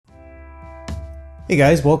Hey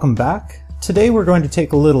guys, welcome back. Today we're going to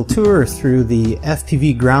take a little tour through the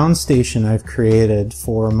FPV ground station I've created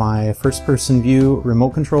for my first-person view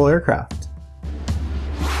remote control aircraft.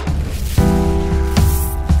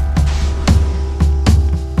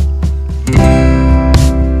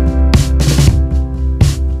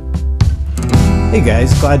 Hey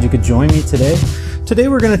guys, glad you could join me today. Today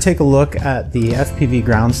we're going to take a look at the FPV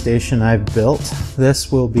ground station I've built. This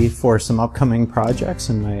will be for some upcoming projects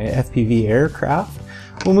in my FPV aircraft.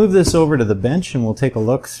 We'll move this over to the bench and we'll take a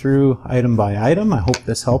look through item by item. I hope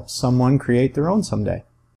this helps someone create their own someday.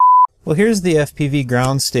 Well, here's the FPV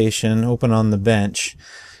ground station open on the bench.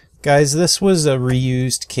 Guys, this was a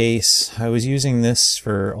reused case. I was using this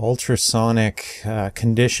for ultrasonic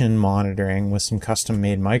condition monitoring with some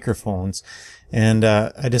custom-made microphones. And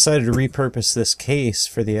I decided to repurpose this case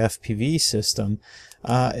for the FPV system.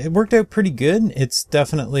 It worked out pretty good. It's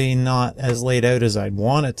definitely not as laid out as I'd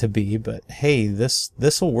want it to be, but hey, this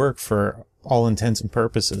will work for all intents and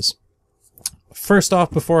purposes. First off,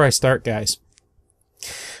 before I start, guys,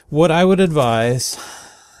 what I would advise,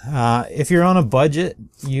 if you're on a budget,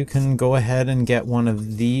 you can go ahead and get one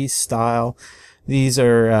of these style. These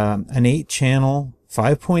are an 8-channel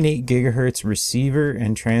 5.8 gigahertz receiver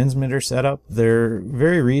and transmitter setup. They're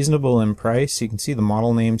very reasonable in price. You can see the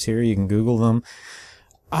model names here. You can Google them.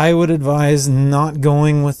 I would advise not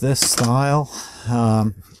going with this style.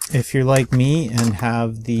 If you're like me and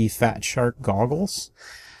have the Fat Shark goggles,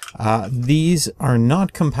 these are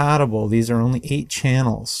not compatible. These are only 8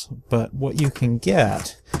 channels. But what you can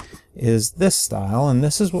get is this style, and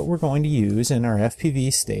this is what we're going to use in our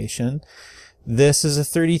FPV station. This is a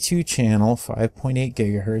 32-channel 5.8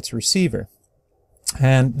 gigahertz receiver,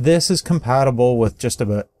 and this is compatible with just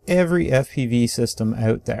about every FPV system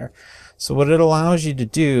out there. So what it allows you to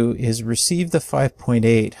do is receive the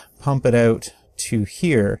 5.8, pump it out to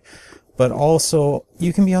here, but also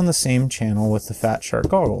you can be on the same channel with the Fat Shark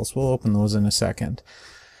goggles. We'll open those in a second.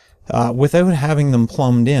 Without having them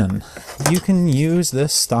plumbed in, you can use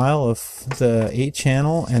this style of the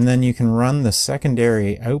 8-channel, and then you can run the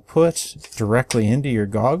secondary output directly into your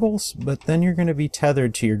goggles, but then you're going to be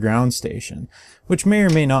tethered to your ground station, which may or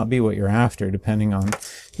may not be what you're after depending on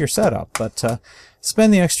your setup. But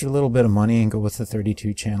spend the extra little bit of money and go with the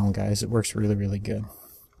 32-channel, guys. It works really, really good.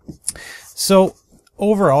 So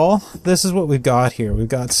overall, this is what we've got here. We've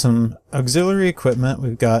got some auxiliary equipment.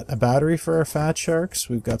 We've got a battery for our Fat Sharks.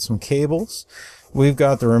 We've got some cables. We've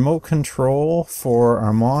got the remote control for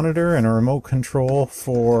our monitor and a remote control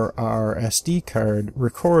for our SD card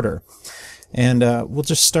recorder. And we'll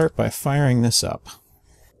just start by firing this up.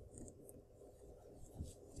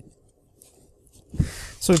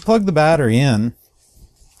 So we plug the battery in,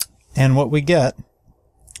 and what we get,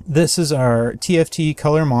 this is our TFT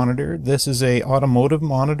color monitor. This is a automotive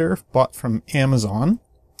monitor bought from Amazon.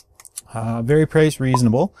 Very price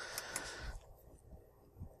reasonable.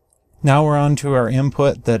 Now we're on to our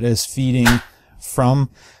input that is feeding from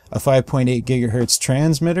a 5.8 gigahertz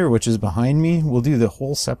transmitter, which is behind me. We'll do the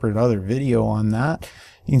whole separate other video on that.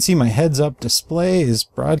 You can see my heads-up display is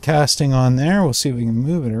broadcasting on there. We'll see if we can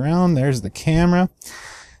move it around. There's the camera.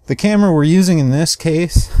 The camera we're using in this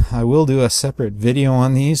case, I will do a separate video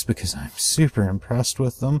on these because I'm super impressed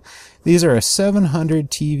with them. These are a 700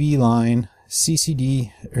 TV line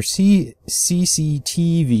CCD or CCTV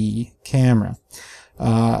camera.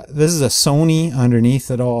 This is a Sony underneath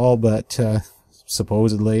it all, but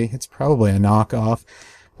supposedly it's probably a knockoff.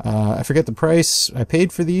 I forget the price I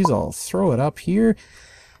paid for these. I'll throw it up here.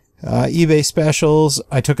 eBay specials.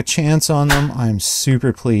 I took a chance on them. I'm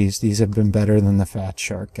super pleased. These have been better than the Fat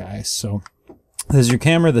Shark, guys. So there's your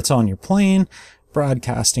camera that's on your plane,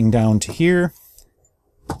 broadcasting down to here,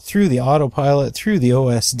 through the autopilot, through the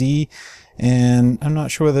OSD, and I'm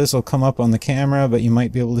not sure whether this will come up on the camera, but you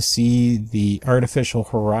might be able to see the artificial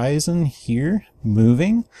horizon here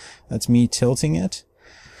moving. That's me tilting it.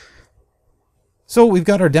 So we've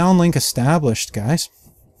got our downlink established, guys.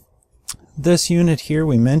 This unit here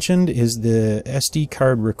we mentioned is the SD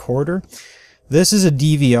card recorder. This is a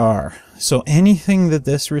DVR, so anything that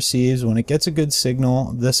this receives, when it gets a good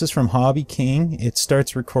signal, this is from Hobby King, it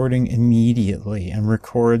starts recording immediately and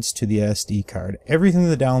records to the SD card. Everything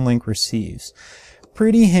the downlink receives.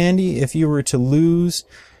 Pretty handy if you were to lose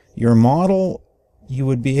your model. You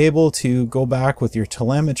would be able to go back with your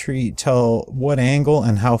telemetry, tell what angle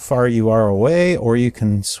and how far you are away, or you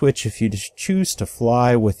can switch if you choose to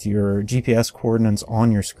fly with your GPS coordinates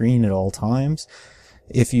on your screen at all times.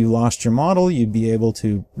 If you lost your model, you'd be able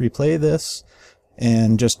to replay this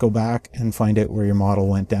and just go back and find out where your model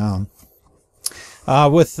went down.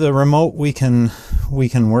 With the remote, we can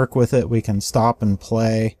work with it. We can stop and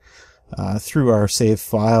play. through our save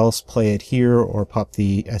files, play it here, or pop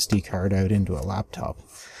the SD card out into a laptop.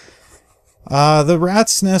 The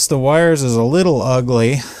rat's nest of wires is a little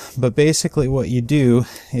ugly, but basically what you do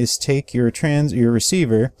is take your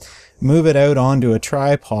receiver, move it out onto a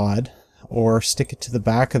tripod, or stick it to the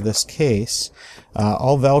back of this case.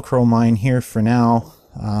 I'll Velcro mine here for now,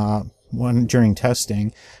 during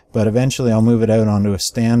testing, but eventually I'll move it out onto a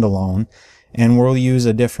standalone, and we'll use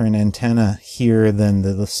a different antenna here than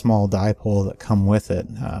the small dipole that come with it.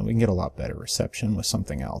 We can get a lot better reception with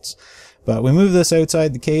something else. But we move this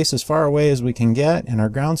outside the case as far away as we can get, and our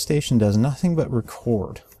ground station does nothing but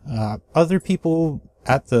record. Other people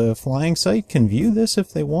at the flying site can view this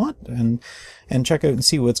if they want and check out and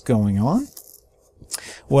see what's going on.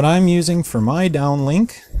 What I'm using for my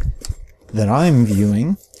downlink that I'm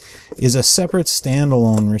viewing is a separate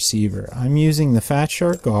standalone receiver. I'm using the Fat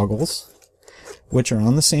Shark goggles, which are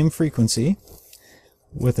on the same frequency,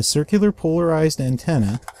 with a circular polarized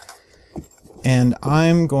antenna, and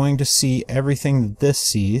I'm going to see everything that this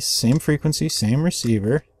sees, same frequency, same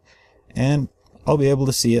receiver, and I'll be able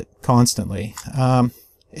to see it constantly.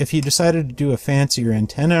 If you decided to do a fancier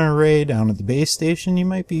antenna array down at the base station, you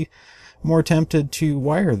might be more tempted to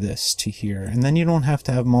wire this to here, and then you don't have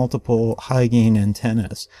to have multiple high gain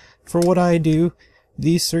antennas. For what I do,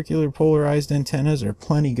 these circular polarized antennas are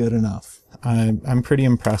plenty good enough. I'm pretty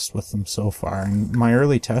impressed with them so far, and my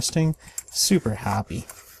early testing, super happy.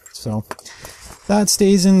 So that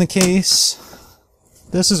stays in the case.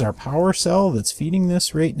 This is our power cell that's feeding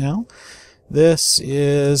this right now. This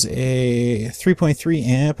is a 3.3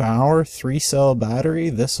 amp hour 3-cell battery.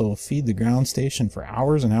 This will feed the ground station for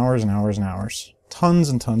hours and hours and hours and hours. Tons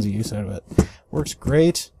and tons of use out of it. Works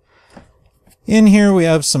great. In here we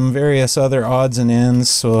have some various other odds and ends,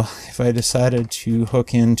 so if I decided to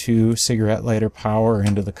hook into cigarette lighter power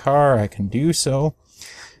into the car, I can do so.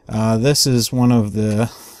 This is one of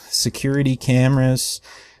the security cameras.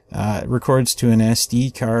 It records to an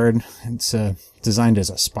SD card. It's designed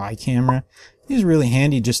as a spy camera. These are really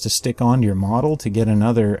handy just to stick onto your model to get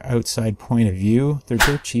another outside point of view. They're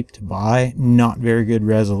dirt cheap to buy, not very good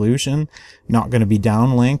resolution, not going to be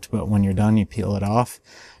downlinked, but when you're done you peel it off.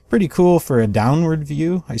 Pretty cool for a downward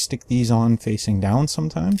view. I stick these on facing down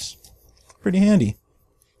sometimes. Pretty handy.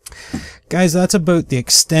 Guys, that's about the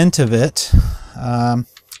extent of it.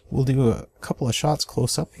 We'll do a couple of shots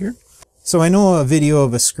close up here. So I know a video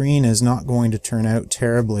of a screen is not going to turn out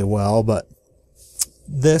terribly well, but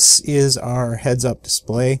this is our heads-up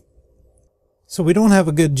display. So we don't have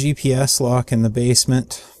a good GPS lock in the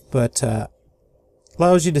basement, but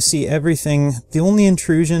allows you to see everything. The only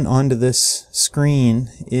intrusion onto this screen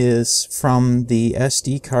is from the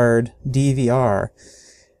SD card DVR.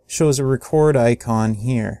 Shows a record icon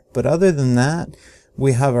here, but other than that,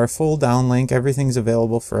 we have our full downlink. Everything's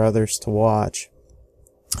available for others to watch.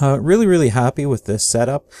 Really happy with this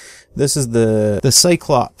setup. This is the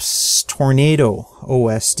Cyclops Tornado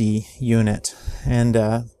Osd unit, and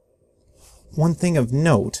one thing of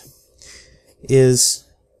note is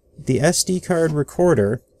the SD card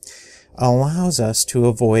recorder allows us to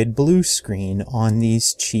avoid blue screen on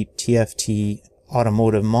these cheap TFT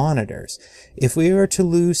automotive monitors. If we were to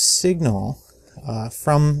lose signal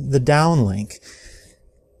from the downlink,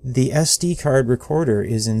 the SD card recorder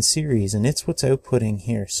is in series, and it's what's outputting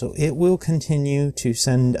here. So it will continue to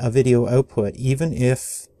send a video output even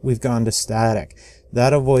if we've gone to static.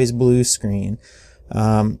 That avoids blue screen.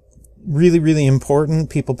 Really important.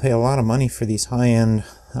 People pay a lot of money for these high-end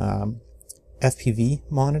FPV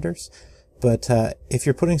monitors. But if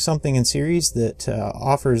you're putting something in series that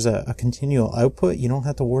offers a continual output, you don't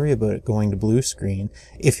have to worry about it going to blue screen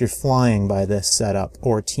if you're flying by this setup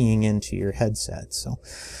or teeing into your headset. So,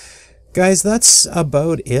 guys, that's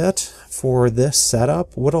about it for this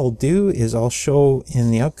setup. What I'll do is I'll show in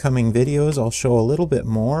the upcoming videos, I'll show a little bit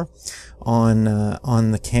more on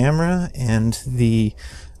the camera and the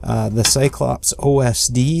Cyclops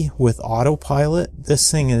Osd with autopilot. This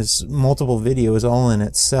thing is multiple videos all in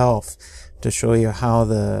itself to show you how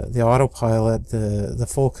the autopilot, the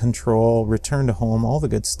full control, return to home, all the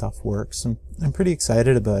good stuff works. And I'm pretty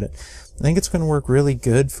excited about it. I think it's going to work really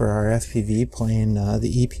good for our FPV plane,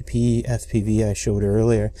 the EPP FPV I showed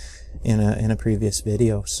earlier in a previous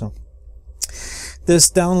video. So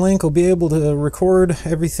this downlink will be able to record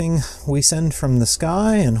everything we send from the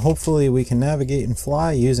sky, and hopefully we can navigate and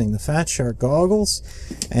fly using the Fat Shark goggles,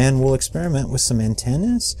 and we'll experiment with some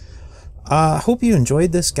antennas. I hope you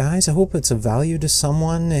enjoyed this, guys. I hope it's of value to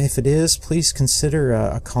someone. If it is, please consider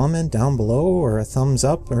a comment down below or a thumbs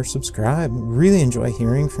up or subscribe. Really enjoy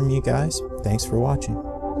hearing from you guys. Thanks for watching.